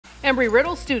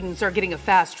Embry-Riddle students are getting a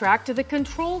fast track to the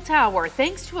control tower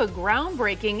thanks to a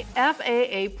groundbreaking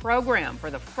FAA program. For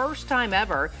the first time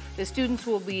ever, the students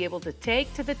will be able to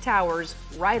take to the towers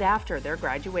right after their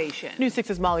graduation. News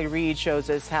 6's Molly Reed shows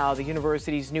us how the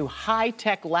university's new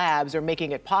high-tech labs are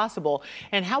making it possible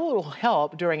and how it will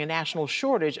help during a national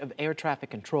shortage of air traffic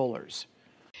controllers.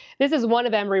 This is one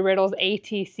of Embry-Riddle's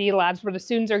ATC labs where the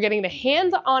students are getting the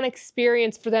hands-on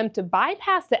experience for them to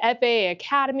bypass the FAA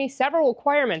Academy, several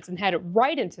requirements, and head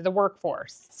right into the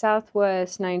workforce.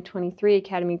 Southwest 923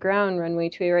 Academy ground, runway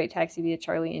 28 right, taxi via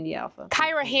Charlie India Alpha.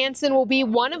 Kyra Hansen will be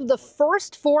one of the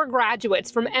first 4 graduates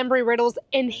from Embry-Riddle's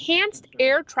Enhanced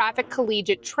Air Traffic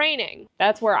Collegiate Training.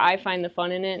 That's where I find the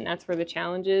fun in it, and that's where the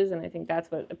challenge is, and I think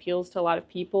that's what appeals to a lot of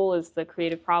people is the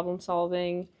creative problem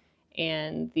solving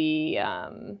and the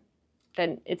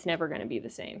then it's never going to be the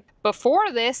same.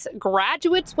 Before this,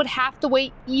 graduates would have to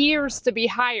wait years to be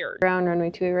hired. Ground, runway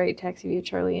 28 right, taxi via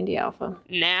Charlie India Alpha.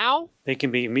 Now, they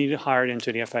can be immediately hired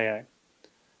into the FAA.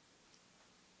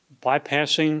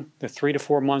 Bypassing the 3 to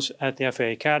 4 months at the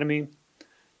FAA Academy,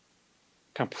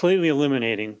 completely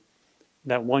eliminating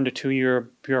that 1 to 2 year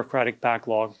bureaucratic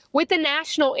backlog. With the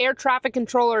national air traffic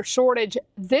controller shortage,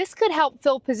 this could help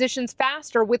fill positions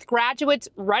faster with graduates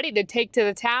ready to take to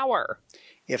the tower.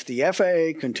 If the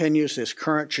FAA continues this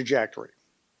current trajectory,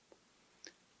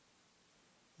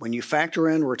 when you factor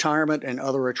in retirement and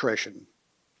other attrition,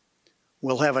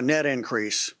 we'll have a net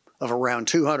increase of around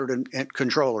 200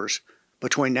 controllers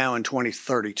between now and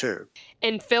 2032.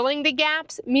 And filling the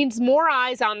gaps means more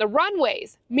eyes on the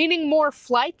runways, meaning more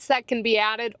flights that can be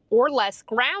added or less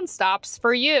ground stops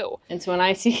for you. And so when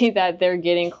I see that they're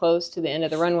getting close to the end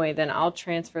of the runway, then I'll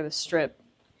transfer the strip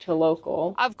to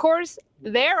local. Of course,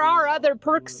 there are other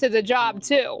perks to the job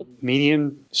too.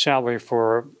 Median salary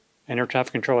for an air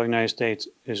traffic controller in the United States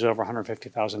is over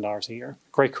 $150,000 a year.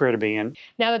 Great career to be in.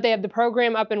 Now that they have the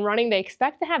program up and running, they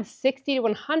expect to have 60 to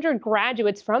 100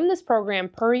 graduates from this program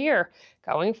per year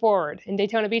going forward. In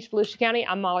Daytona Beach, Volusia County,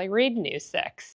 I'm Molly Reed, News 6.